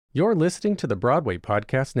You're listening to the Broadway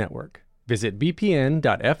Podcast Network. Visit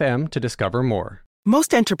bpn.fm to discover more.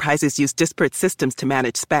 Most enterprises use disparate systems to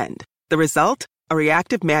manage spend. The result? A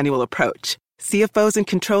reactive manual approach. CFOs and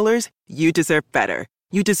controllers, you deserve better.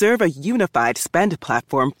 You deserve a unified spend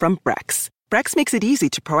platform from Brex. Brex makes it easy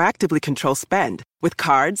to proactively control spend with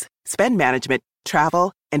cards, spend management,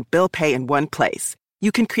 travel, and bill pay in one place.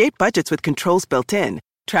 You can create budgets with controls built in,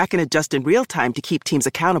 track and adjust in real time to keep teams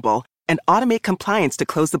accountable, and automate compliance to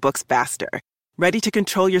close the books faster. Ready to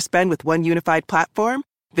control your spend with one unified platform?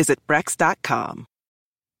 Visit Brex.com.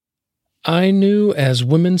 I knew as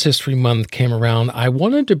Women's History Month came around, I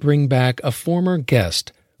wanted to bring back a former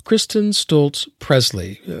guest, Kristin Stultz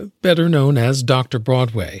Pressley, better known as Dr.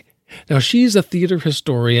 Broadway. Now, she's a theater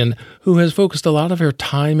historian who has focused a lot of her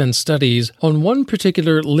time and studies on one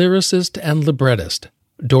particular lyricist and librettist,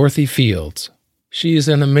 Dorothy Fields. She's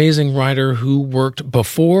an amazing writer who worked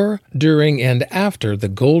before, during, and after the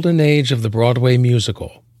golden age of the Broadway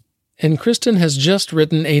musical. And Kristin has just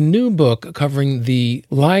written a new book covering the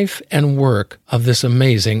life and work of this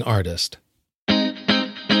amazing artist.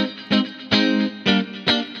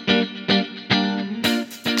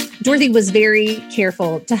 Dorothy was very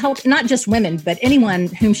careful to help not just women, but anyone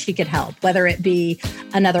whom she could help, whether it be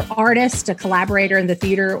another artist, a collaborator in the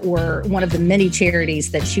theater, or one of the many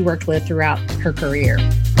charities that she worked with throughout her career.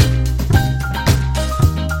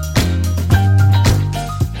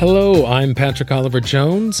 Hello, I'm Patrick Oliver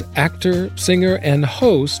Jones, actor, singer, and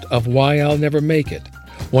host of Why I'll Never Make It,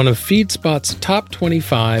 one of FeedSpot's top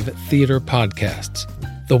 25 theater podcasts.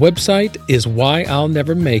 The website is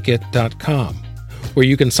whyillnevermakeit.com. where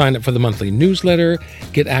you can sign up for the monthly newsletter,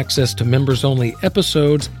 get access to members-only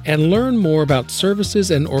episodes, and learn more about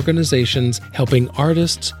services and organizations helping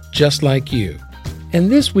artists just like you. And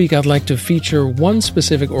this week, I'd like to feature one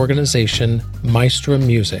specific organization, Maestra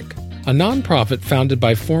Music, a nonprofit founded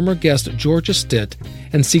by former guest Georgia Stitt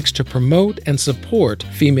and seeks to promote and support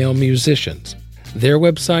female musicians. Their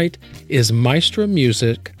website is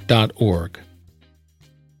maestramusic.org.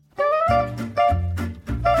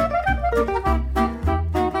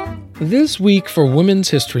 This week for Women's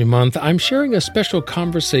History Month, I'm sharing a special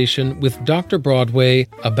conversation with Dr. Broadway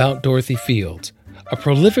about Dorothy Fields, a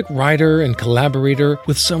prolific writer and collaborator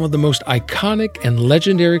with some of the most iconic and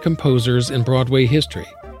legendary composers in Broadway history.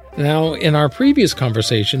 Now, in our previous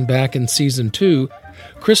conversation back in Season 2,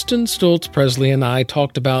 Kristin Stultz Pressley and I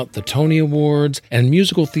talked about the Tony Awards and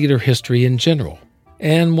musical theater history in general.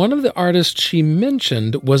 And one of the artists she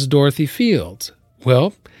mentioned was Dorothy Fields.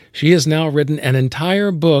 Well, she has now written an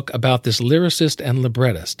entire book about this lyricist and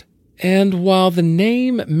librettist. And while the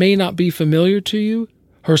name may not be familiar to you,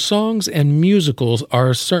 her songs and musicals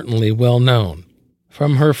are certainly well known.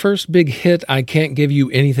 From her first big hit, I Can't Give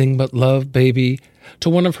You Anything But Love, Baby, to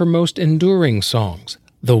one of her most enduring songs,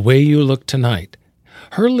 The Way You Look Tonight.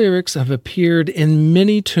 Her lyrics have appeared in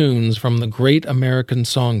many tunes from the Great American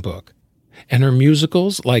Songbook. And her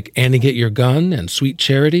musicals, like Annie Get Your Gun and Sweet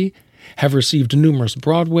Charity, have received numerous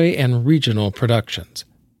Broadway and regional productions.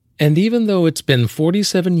 And even though it's been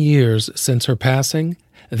 47 years since her passing,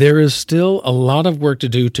 there is still a lot of work to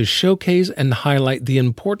do to showcase and highlight the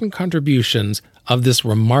important contributions of this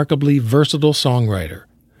remarkably versatile songwriter,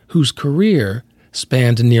 whose career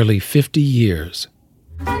spanned nearly 50 years.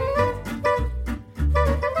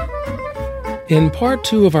 In part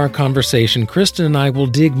 2 of our conversation, Kristin and I will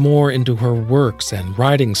dig more into her works and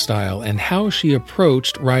writing style and how she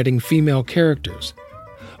approached writing female characters.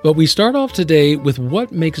 But we start off today with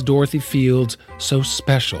what makes Dorothy Fields so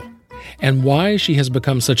special and why she has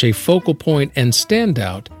become such a focal point and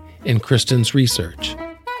standout in Kristin's research.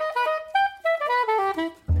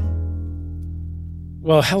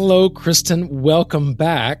 Well, hello, Kristin. Welcome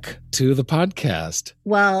back to the podcast.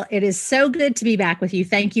 Well, it is so good to be back with you.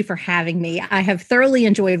 Thank you for having me. I have thoroughly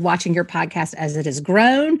enjoyed watching your podcast as it has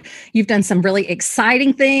grown. You've done some really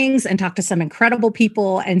exciting things and talked to some incredible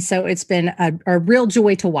people. And so it's been a real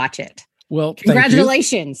joy to watch it. Well,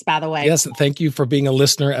 congratulations, by the way. Yes, thank you for being a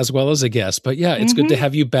listener as well as a guest. But yeah, it's good to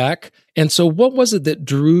have you back. And so what was it that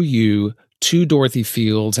drew you to Dorothy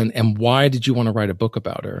Fields and why did you want to write a book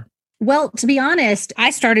about her? Well, to be honest, I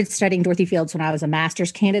started studying Dorothy Fields when I was a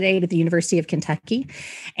master's candidate at the University of Kentucky.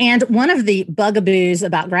 And one of the bugaboos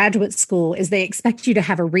about graduate school is they expect you to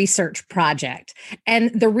have a research project. And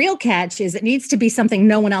the real catch is it needs to be something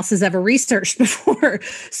no one else has ever researched before.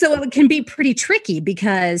 So it can be pretty tricky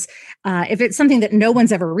because if it's something that no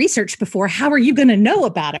one's ever researched before, how are you going to know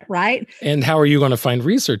about it, right? And how are you going to find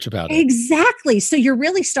research about it? Exactly. So you're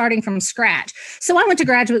really starting from scratch. So I went to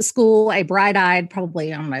graduate school, a bright-eyed,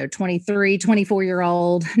 probably, 23,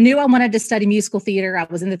 24-year-old, knew I wanted to study musical theater. I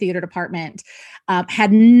was in the theater department.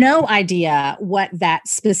 Had no idea what that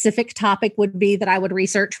specific topic would be that I would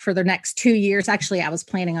research for the next 2 years. Actually, I was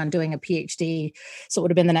planning on doing a PhD, so it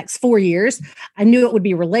would have been the next 4 years. I knew it would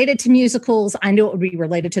be related to musicals. I knew it would be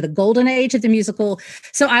related to the golden age of the musical.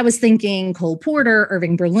 So I was thinking Cole Porter,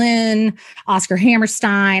 Irving Berlin, Oscar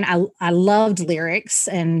Hammerstein. I loved lyrics,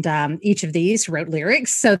 and each of these wrote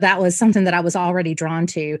lyrics. So that was something that I was already drawn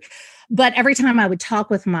to. But every time I would talk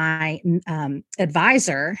with my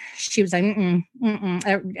advisor, she was like,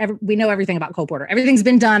 we know everything about Cole Porter. Everything's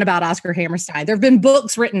been done about Oscar Hammerstein. There have been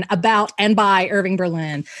books written about and by Irving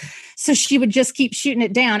Berlin. So she would just keep shooting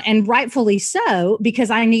it down, and rightfully so, because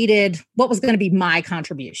I needed what was going to be my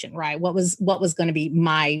contribution, right? What was going to be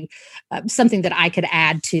my something that I could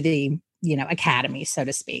add to the academy, so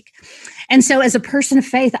to speak. And so as a person of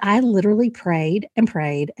faith, I literally prayed and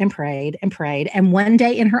prayed and prayed and prayed. And one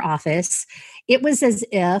day in her office, it was as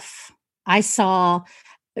if I saw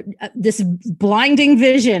this blinding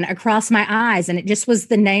vision across my eyes, and it just was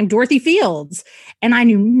the name Dorothy Fields. And I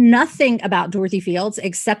knew nothing about Dorothy Fields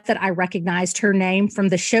except that I recognized her name from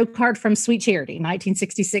the show card from Sweet Charity,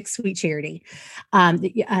 1966 Sweet Charity.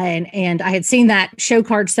 And I had seen that show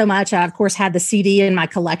card so much. I, of course, had the CD in my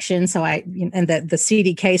collection. So the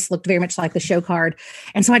CD case looked very much like the show card.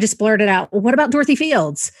 And so I just blurted out, well, what about Dorothy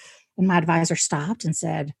Fields? And my advisor stopped and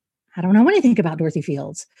said, I don't know anything about Dorothy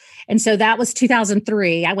Fields. And so that was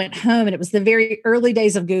 2003. I went home, and it was the very early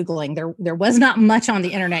days of Googling. There was not much on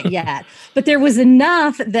the internet yet, but there was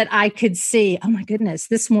enough that I could see, oh my goodness,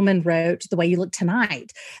 this woman wrote The Way You Look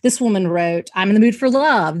Tonight. This woman wrote I'm in the Mood for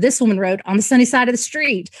Love. This woman wrote On the Sunny Side of the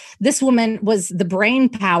Street. This woman was the brain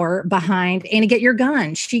power behind Annie Get Your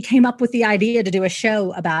Gun. She came up with the idea to do a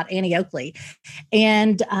show about Annie Oakley.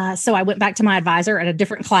 And so I went back to my advisor at a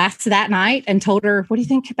different class that night and told her, what do you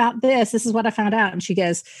think about this? This is what I found out. And she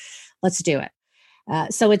goes, let's do it.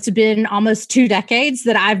 So it's been almost 2 decades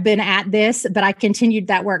that I've been at this, but I continued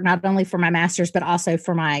that work not only for my master's, but also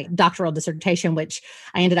for my doctoral dissertation, which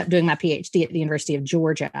I ended up doing my PhD at the University of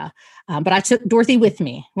Georgia. But I took Dorothy with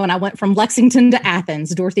me. When I went from Lexington to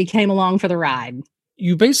Athens, Dorothy came along for the ride.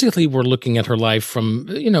 You basically were looking at her life from,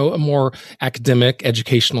 a more academic,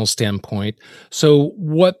 educational standpoint. So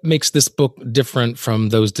what makes this book different from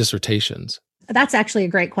those dissertations? That's actually a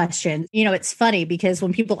great question. It's funny because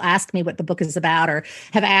when people ask me what the book is about, or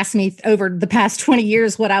have asked me over the past 20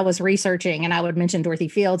 years what I was researching, and I would mention Dorothy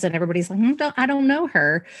Fields, and everybody's like, I don't know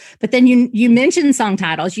her. But then you mention song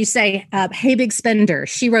titles. You say, Hey Big Spender,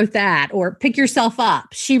 she wrote that. Or Pick Yourself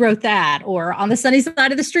Up, she wrote that. Or On the Sunny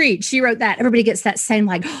Side of the Street, she wrote that. Everybody gets that same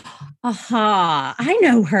like, aha, I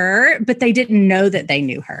know her, but they didn't know that they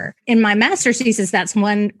knew her. In my master's thesis, that's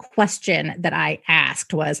one question that I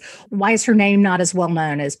asked was, why is her name not as well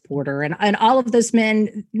known as Porter? And all of those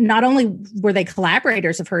men, not only were they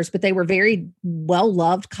collaborators of hers, but they were very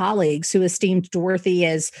well-loved colleagues who esteemed Dorothy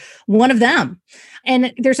as one of them.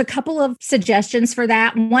 And there's a couple of suggestions for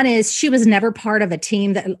that. One is she was never part of a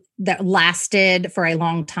team that lasted for a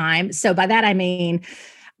long time. So by that, I mean,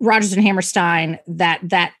 Rodgers and Hammerstein,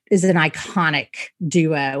 that is an iconic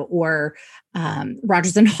duo, or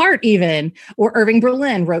Rodgers and Hart even, or Irving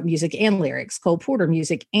Berlin wrote music and lyrics, Cole Porter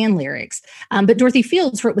music and lyrics. But Dorothy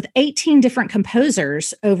Fields wrote with 18 different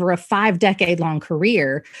composers over a 5-decade-long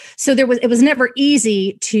career. So it was never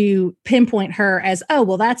easy to pinpoint her as,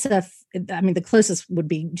 that's the closest would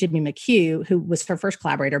be Jimmy McHugh, who was her first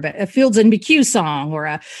collaborator, but a Fields and McHugh song,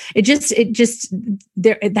 or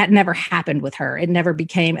that never happened with her. It never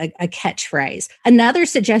became a catchphrase. Another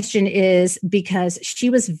suggestion is because she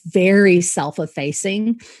was very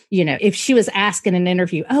self-effacing. If she was asked in an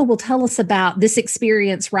interview, tell us about this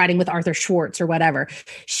experience writing with Arthur Schwartz or whatever,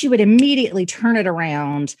 she would immediately turn it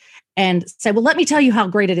around and say, well, let me tell you how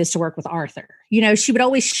great it is to work with Arthur. She would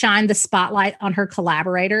always shine the spotlight on her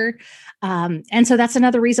collaborator. And so that's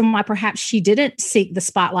another reason why perhaps she didn't seek the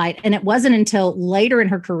spotlight. And it wasn't until later in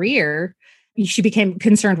her career she became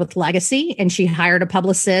concerned with legacy, and she hired a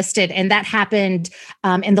publicist. And that happened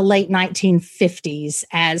in the late 1950s,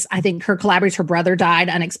 as I think her brother died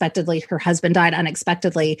unexpectedly. Her husband died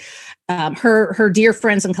unexpectedly. Her dear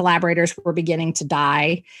friends and collaborators were beginning to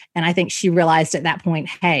die. And I think she realized at that point,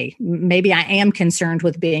 hey, maybe I am concerned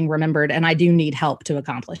with being remembered, and I do need help to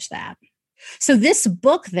accomplish that. So this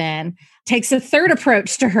book then takes a third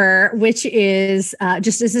approach to her, which is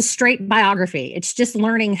just as a straight biography. It's just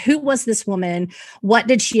learning who was this woman, what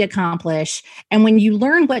did she accomplish, and when you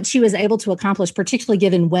learn what she was able to accomplish, particularly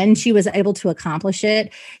given when she was able to accomplish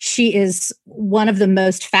it, she is one of the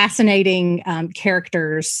most fascinating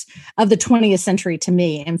characters of the 20th century to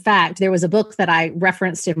me. In fact, there was a book that I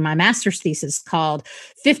referenced in my master's thesis called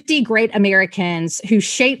 50 Great Americans Who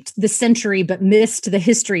Shaped the Century but Missed the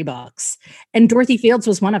History Books. And Dorothy Fields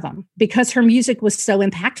was one of them because her music was so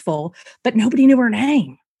impactful, but nobody knew her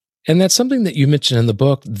name. And that's something that you mentioned in the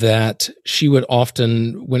book, that she would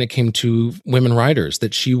often, when it came to women writers,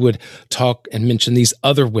 that she would talk and mention these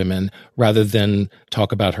other women rather than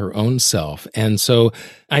talk about her own self. And so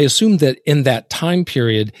I assume that in that time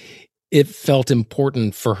period, it felt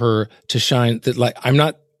important for her to shine, that like, I'm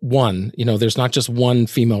not one, there's not just one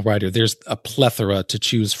female writer, there's a plethora to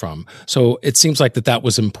choose from. So it seems like that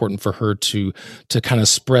was important for her to kind of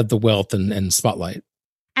spread the wealth and spotlight.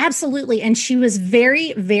 Absolutely. And she was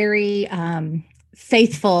very, very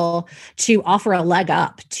faithful to offer a leg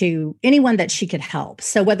up to anyone that she could help.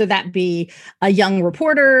 So whether that be a young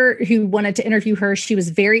reporter who wanted to interview her, she was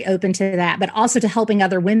very open to that, but also to helping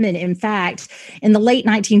other women. In fact, in the late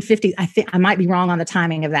 1950s, I think I might be wrong on the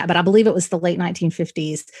timing of that, but I believe it was the late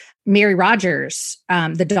 1950s, Mary Rogers,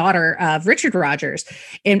 the daughter of Richard Rogers,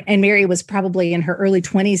 and Mary was probably in her early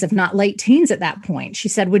 20s, if not late teens at that point. She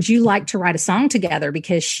said, would you like to write a song together?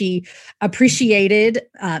 Because she appreciated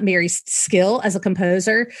Mary's skill as a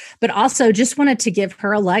composer, but also just wanted to give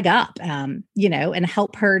her a leg up, and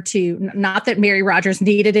help her to, not that Mary Rogers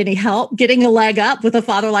needed any help getting a leg up with a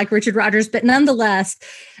father like Richard Rogers, but nonetheless,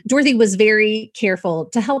 Dorothy was very careful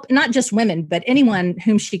to help not just women, but anyone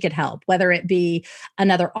whom she could help, whether it be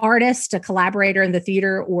another artist, a collaborator in the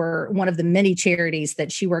theater, or one of the many charities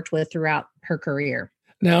that she worked with throughout her career.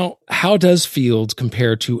 Now, how does Fields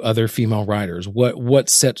compare to other female writers? What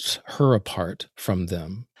sets her apart from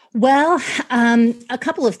them? Well, a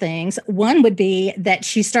couple of things. One would be that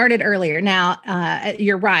she started earlier. Now,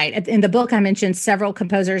 you're right. In the book, I mentioned several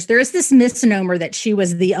composers. There is this misnomer that she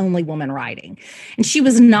was the only woman writing. And she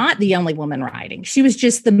was not the only woman writing. She was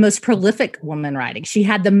just the most prolific woman writing. She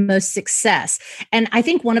had the most success. And I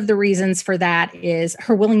think one of the reasons for that is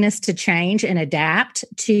her willingness to change and adapt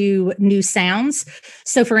to new sounds.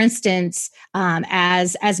 So, for instance,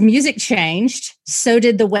 as music changed, so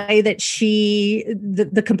did the way that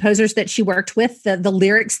the composers that she worked with, the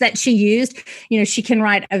lyrics that she used. She can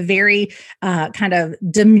write a very kind of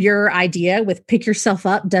demure idea with pick yourself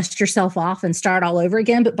up, dust yourself off, and start all over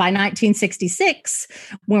again. But by 1966,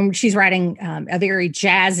 when she's writing a very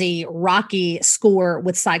jazzy, rocky score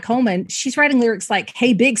with Cy Coleman, she's writing lyrics like,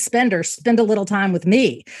 hey, big spender, spend a little time with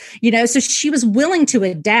me. So she was willing to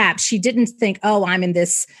adapt. She didn't think, oh, I'm in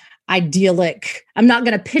this idyllic, I'm not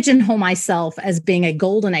going to pigeonhole myself as being a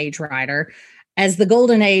golden age writer. As the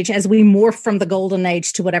golden age, as we morph from the golden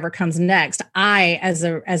age to whatever comes next, I, as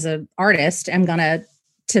a artist, am going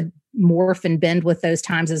to morph and bend with those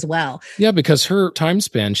times as well. Yeah, because her time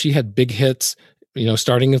span, she had big hits,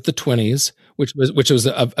 starting at the 20s, which was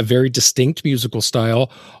a very distinct musical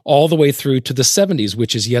style, all the way through to the 70s,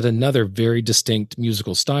 which is yet another very distinct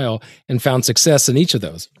musical style, and found success in each of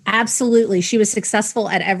those. Absolutely. She was successful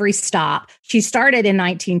at every stop. She started in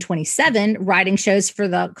 1927 writing shows for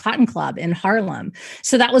the Cotton Club in Harlem.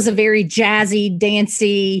 So that was a very jazzy,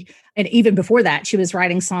 dancey, and even before that, she was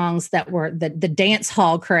writing songs that were the dance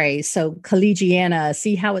hall craze. So Collegiana,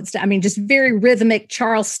 see how it's, just very rhythmic,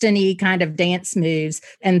 Charleston-y kind of dance moves.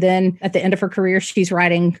 And then at the end of her career, she's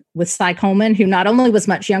writing with Cy Coleman, who not only was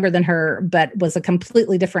much younger than her, but was a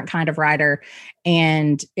completely different kind of writer.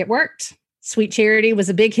 And it worked. Sweet Charity was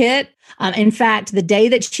a big hit. In fact, the day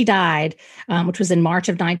that she died, which was in March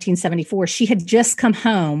of 1974, she had just come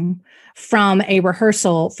home from a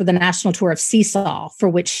rehearsal for the national tour of Seesaw, for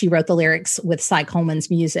which she wrote the lyrics with Cy Coleman's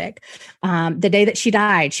music. The day that she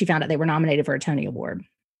died, she found out they were nominated for a Tony Award.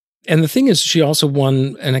 And the thing is, she also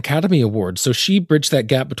won an Academy Award. So she bridged that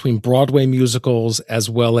gap between Broadway musicals as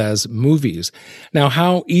well as movies. Now,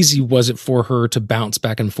 how easy was it for her to bounce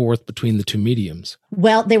back and forth between the two mediums?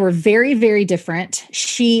 Well, they were very, very different.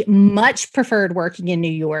 She much preferred working in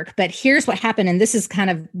New York. But here's what happened. And this is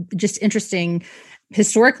kind of just interesting,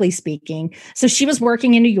 historically speaking. So she was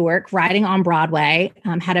working in New York, writing on Broadway,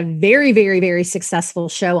 had a very, very, very successful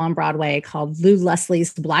show on Broadway called Lou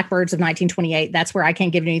Leslie's The Blackbirds of 1928. That's where I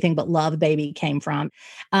Can't Give You Anything But Love, Baby came from.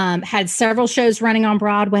 Had several shows running on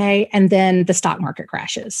Broadway, and then the stock market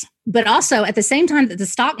crashes. But also at the same time that the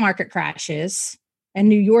stock market crashes and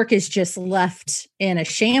New York is just left in a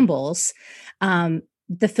shambles,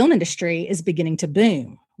 the film industry is beginning to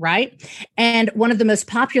boom. right? And one of the most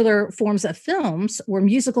popular forms of films were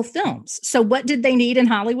musical films. So what did they need in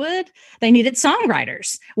Hollywood? They needed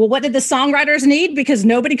songwriters. Well, what did the songwriters need? Because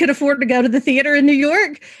nobody could afford to go to the theater in New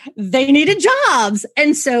York. They needed jobs.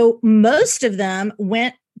 And so most of them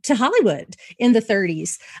went to Hollywood in the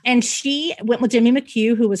 30s. And she went with Jimmy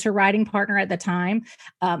McHugh, who was her writing partner at the time.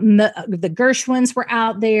 The Gershwins were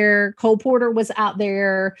out there. Cole Porter was out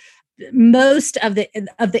there. Most of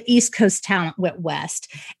the East Coast talent went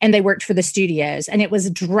west, and they worked for the studios, and it was a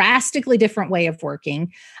drastically different way of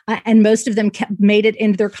working. And most of them made it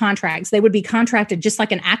into their contracts. They would be contracted just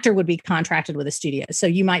like an actor would be contracted with a studio. So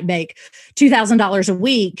you might make $2,000 a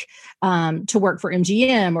week to work for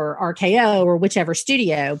MGM or RKO or whichever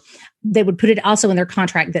studio. They would put it also in their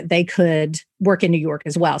contract that they could work in New York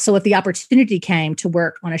as well. So if the opportunity came to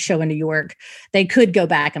work on a show in New York, they could go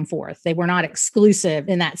back and forth. They were not exclusive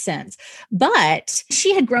in that sense. But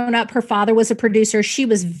she had grown up. Her father was a producer. She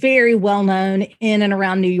was very well known in and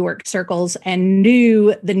around New York circles and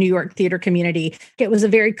knew the New York theater community. It was a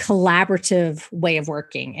very collaborative way of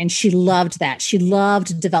working, and she loved that. She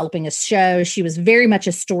loved developing a show. She was very much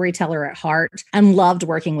a storyteller at heart and loved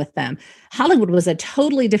working with them. Hollywood was a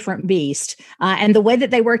totally different beast. And the way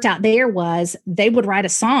that they worked out there was they would write a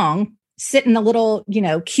song, sit in a little,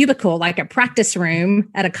 cubicle, like a practice room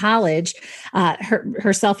at a college,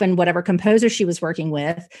 herself and whatever composer she was working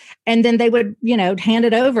with. And then they would, hand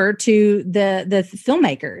it over to the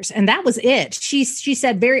filmmakers. And that was it. She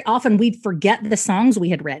said very often we'd forget the songs we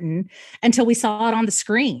had written until we saw it on the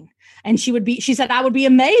screen. And she said, I would be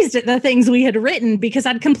amazed at the things we had written because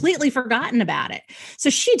I'd completely forgotten about it. So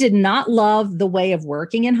she did not love the way of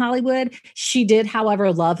working in Hollywood. She did,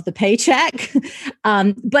 however, love the paycheck.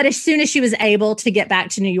 But as soon as she was able to get back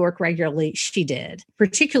to New York regularly, she did,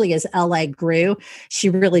 particularly as LA grew. She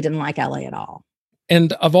really didn't like LA at all.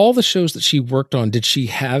 And of all the shows that she worked on, did she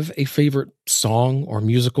have a favorite song or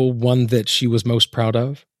musical, one that she was most proud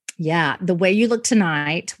of? Yeah, The Way You Look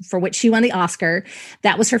Tonight, for which she won the Oscar,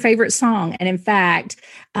 that was her favorite song. And in fact,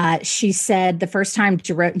 she said the first time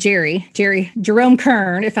Jerome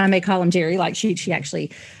Kern, if I may call him Jerry, like she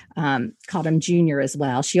actually called him Junior as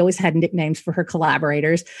well. She always had nicknames for her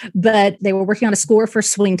collaborators, but they were working on a score for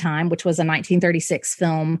Swing Time, which was a 1936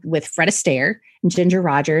 film with Fred Astaire and Ginger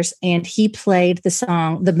Rogers. And he played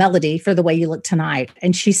the melody for The Way You Look Tonight.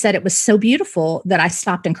 And she said it was so beautiful that I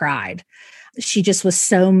stopped and cried. She just was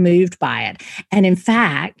so moved by it. And in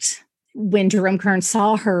fact, when Jerome Kern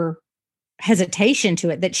saw her hesitation to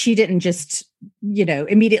it, that she didn't just,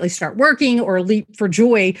 immediately start working or leap for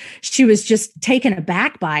joy, she was just taken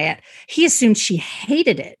aback by it. He assumed she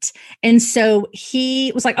hated it. And so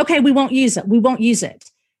he was like, okay, we won't use it. We won't use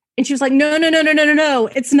it. And she was like, no.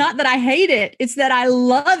 It's not that I hate it. It's that I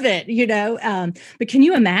love it, But can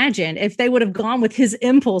you imagine if they would have gone with his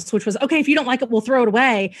impulse, which was, okay, if you don't like it, we'll throw it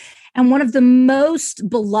away. And one of the most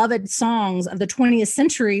beloved songs of the 20th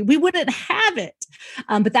century, we wouldn't have it.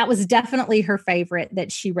 But that was definitely her favorite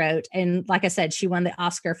that she wrote. And like I said, she won the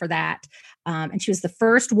Oscar for that. And she was the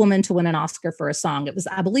first woman to win an Oscar for a song. It was,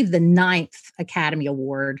 I believe, the 9th Academy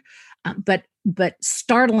Award. But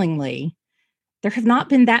startlingly, there have not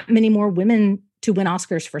been that many more women to win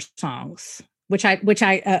Oscars for songs, which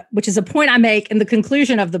is a point I make in the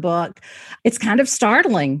conclusion of the book. It's kind of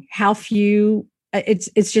startling how few.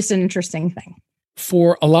 It's just an interesting thing.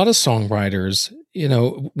 For a lot of songwriters,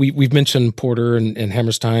 we've mentioned Porter and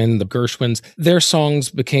Hammerstein, the Gershwins. Their songs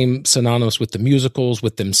became synonymous with the musicals,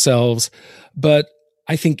 with themselves. But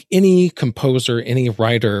I think any composer, any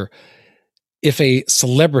writer, if a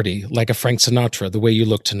celebrity like a Frank Sinatra, The Way You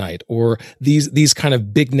Look Tonight, or these kind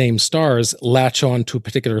of big name stars latch on to a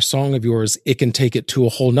particular song of yours, it can take it to a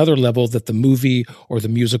whole nother level that the movie or the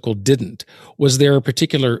musical didn't. Was there a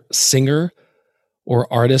particular singer or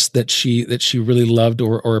artist that she really loved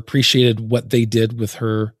or appreciated what they did with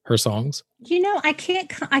her songs? I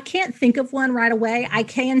can't think of one right away. I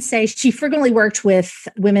can say she frequently worked with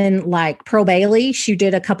women like Pearl Bailey. She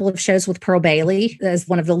did a couple of shows with Pearl Bailey as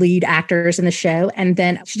one of the lead actors in the show. And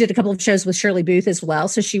then she did a couple of shows with Shirley Booth as well.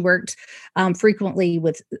 So she worked frequently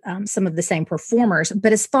with some of the same performers.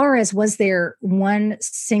 But as far as was there one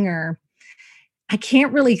singer, I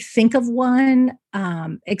can't really think of one,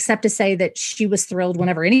 except to say that she was thrilled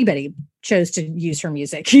whenever anybody chose to use her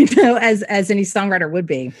music, as any songwriter would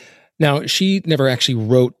be. Now, she never actually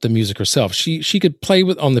wrote the music herself. She could play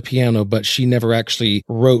on the piano, but she never actually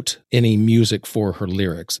wrote any music for her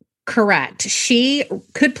lyrics. Correct. She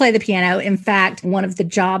could play the piano. In fact, one of the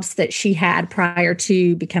jobs that she had prior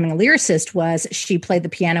to becoming a lyricist was she played the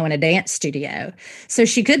piano in a dance studio. So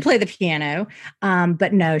she could play the piano,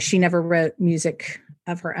 but no, she never wrote music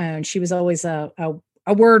of her own. She was always a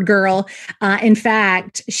a word girl. In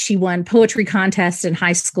fact, she won poetry contests in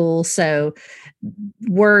high school. So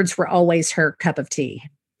words were always her cup of tea.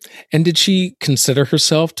 And did she consider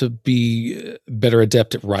herself to be better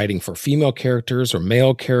adept at writing for female characters or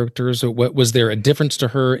male characters? Or what was there a difference to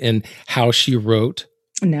her in how she wrote?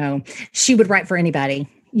 No, she would write for anybody.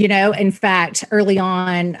 In fact, early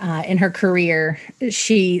on in her career,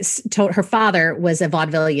 she told her father was a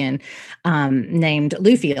vaudevillian named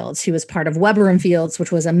Lou Fields, who was part of Weber and Fields, which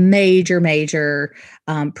was a major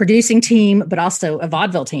producing team, but also a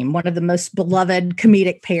vaudeville team, one of the most beloved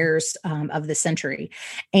comedic pairs of the century.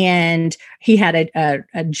 And he had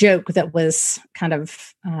a joke that was kind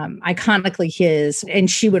of iconically his, and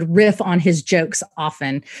she would riff on his jokes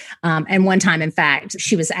often. And one time, in fact,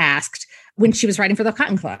 she was asked, when she was writing for the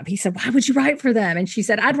Cotton Club, he said, "Why would you write for them?" And she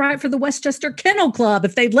said, "I'd write for the Westchester Kennel Club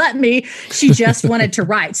if they'd let me." She just wanted to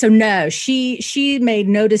write. So no, she made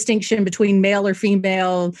no distinction between male or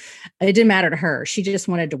female. It didn't matter to her. She just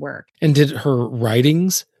wanted to work. And did her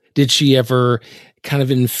writings, did she ever kind of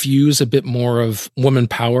infuse a bit more of woman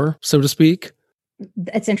power, so to speak?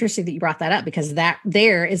 It's interesting that you brought that up, because that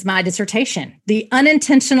there is my dissertation, the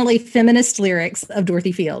unintentionally feminist lyrics of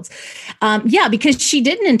Dorothy Fields. Because she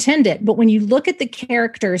didn't intend it. But when you look at the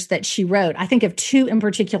characters that she wrote, I think of two in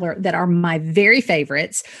particular that are my very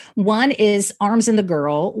favorites. One is Arms and the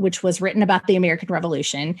Girl, which was written about the American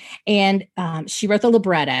Revolution. And she wrote the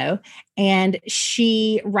libretto. And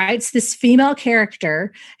she writes this female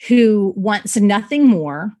character who wants nothing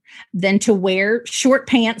more than to wear short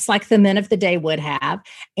pants like the men of the day would have,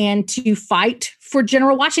 and to fight for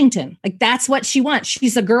General Washington. Like, that's what she wants.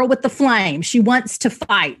 She's a girl with the flame. She wants to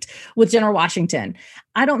fight with General Washington.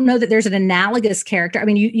 I don't know that there's an analogous character. I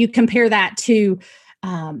mean, you compare that to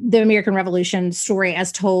the American Revolution story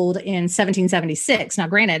as told in 1776. Now,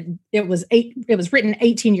 granted, it was written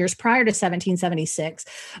 18 years prior to 1776,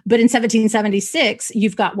 but in 1776,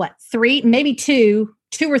 you've got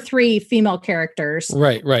two or three female characters.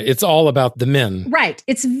 Right. It's all about the men. Right.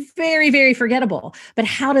 It's very, very forgettable. But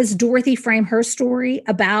how does Dorothy frame her story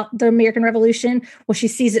about the American Revolution? Well, she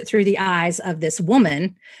sees it through the eyes of this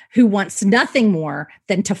woman who wants nothing more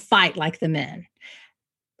than to fight like the men.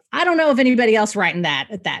 I don't know of anybody else writing that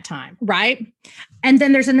at that time, right? And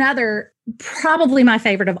then there's another, probably my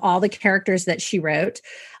favorite of all the characters that she wrote.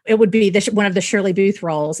 It would be one of the Shirley Booth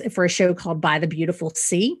roles for a show called By the Beautiful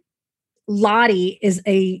Sea. Lottie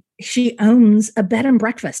she owns a bed and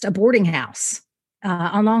breakfast, a boarding house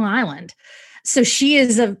on Long Island. So she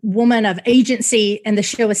is a woman of agency, and the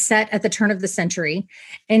show is set at the turn of the century.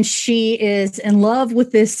 And she is in love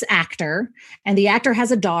with this actor, and the actor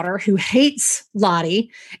has a daughter who hates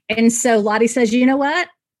Lottie. And so Lottie says, "You know what?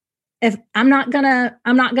 If I'm not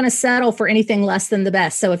gonna settle for anything less than the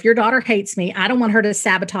best. So if your daughter hates me, I don't want her to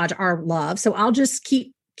sabotage our love. So I'll just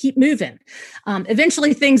keep moving."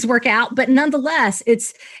 Eventually things work out, but nonetheless,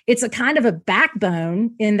 it's a kind of a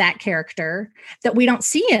backbone in that character that we don't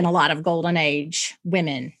see in a lot of Golden Age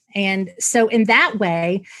women. And so in that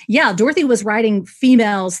way, Dorothy was writing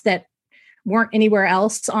females that weren't anywhere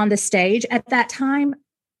else on the stage at that time,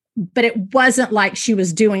 but it wasn't like she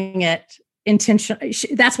was doing it intentionally.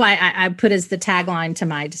 That's why I put as the tagline to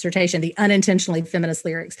my dissertation, the unintentionally feminist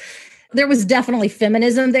lyrics. There was definitely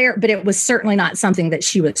feminism there, but it was certainly not something that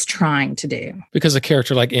she was trying to do. Because a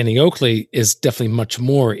character like Annie Oakley is definitely much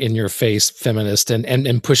more in your face feminist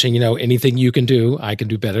and pushing, anything you can do, I can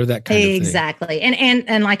do better, that kind of thing. Exactly.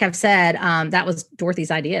 And like I've said, that was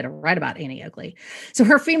Dorothy's idea to write about Annie Oakley. So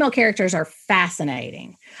her female characters are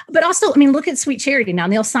fascinating. But also, look at Sweet Charity. Now,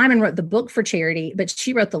 Neil Simon wrote the book for Charity, but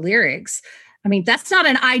she wrote the lyrics. That's not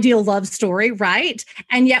an ideal love story, right?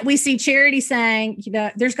 And yet we see Charity saying,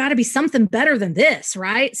 there's got to be something better than this,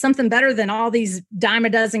 right? Something better than all these dime a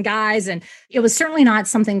dozen guys. And it was certainly not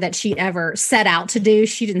something that she ever set out to do.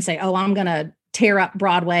 She didn't say, "Oh, I'm going to tear up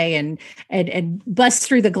Broadway and bust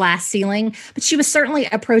through the glass ceiling." But she was certainly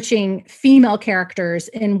approaching female characters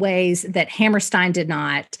in ways that Hammerstein did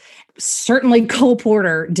not, certainly Cole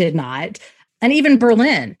Porter did not, and even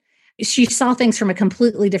Berlin. She saw things from a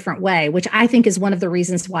completely different way, which I think is one of the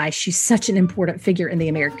reasons why she's such an important figure in the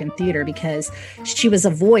American theater, because she was a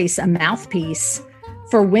voice, a mouthpiece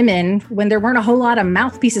for women when there weren't a whole lot of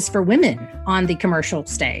mouthpieces for women on the commercial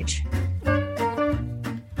stage.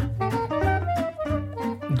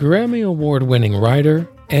 Grammy Award-winning writer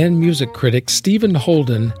and music critic Stephen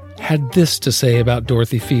Holden had this to say about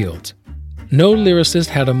Dorothy Fields. No lyricist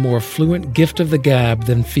had a more fluent gift of the gab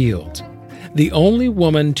than Fields, the only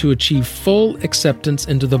woman to achieve full acceptance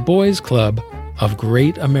into the boys' club of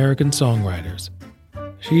great American songwriters.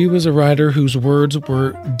 She was a writer whose words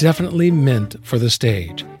were definitely meant for the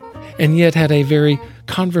stage, and yet had a very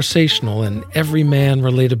conversational and everyman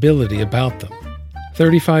relatability about them.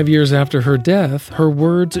 35 years after her death, her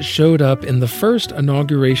words showed up in the first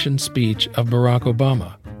inauguration speech of Barack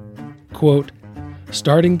Obama. Quote,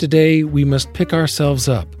 "Starting today, we must pick ourselves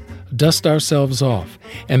up, dust ourselves off,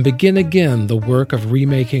 and begin again the work of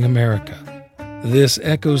remaking America." This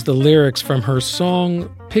echoes the lyrics from her song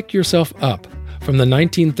Pick Yourself Up from the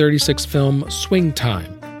 1936 film Swing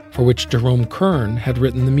Time, for which Jerome Kern had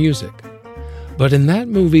written the music. But in that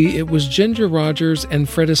movie, it was Ginger Rogers and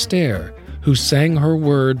Fred Astaire who sang her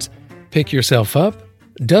words, "Pick yourself up,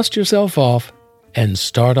 dust yourself off, and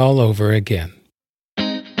start all over again."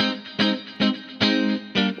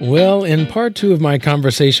 Well, in part 2 of my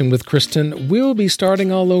conversation with Kristin, we'll be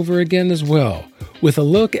starting all over again as well, with a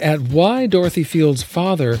look at why Dorothy Field's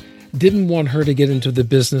father didn't want her to get into the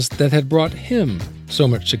business that had brought him so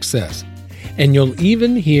much success. And you'll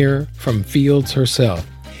even hear from Fields herself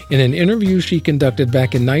in an interview she conducted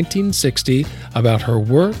back in 1960 about her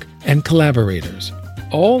work and collaborators.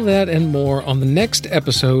 All that and more on the next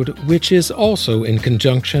episode, which is also in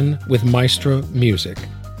conjunction with Maestro Music.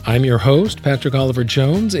 I'm your host, Patrick Oliver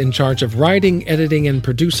Jones, in charge of writing, editing, and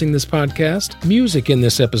producing this podcast. Music in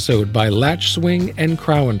this episode by Latch Swing and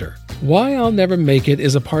Crowender. Why I'll Never Make It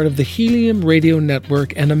is a part of the Helium Radio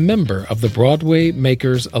Network and a member of the Broadway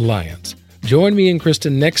Makers Alliance. Join me and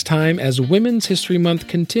Kristin next time as Women's History Month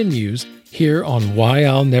continues here on Why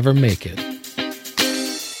I'll Never Make It.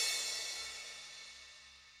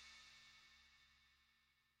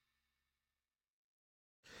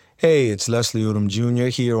 Hey, it's Leslie Odom Jr.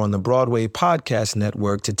 here on the Broadway Podcast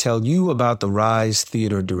Network to tell you about the Rise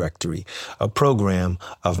Theater Directory, a program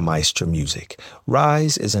of Maestro Music.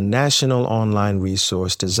 Rise is a national online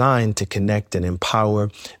resource designed to connect and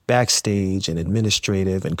empower backstage and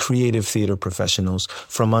administrative and creative theater professionals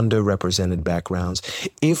from underrepresented backgrounds.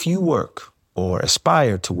 If you work or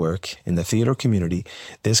aspire to work in the theater community,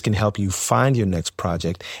 this can help you find your next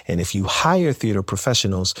project. And if you hire theater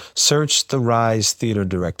professionals, search the Rise Theater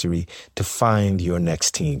Directory to find your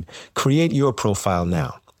next team. Create your profile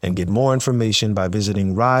now and get more information by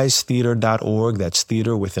visiting risetheater.org. That's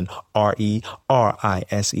theater with an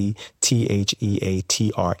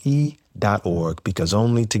RERISETHEATRE.org, because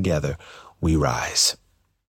only together we rise.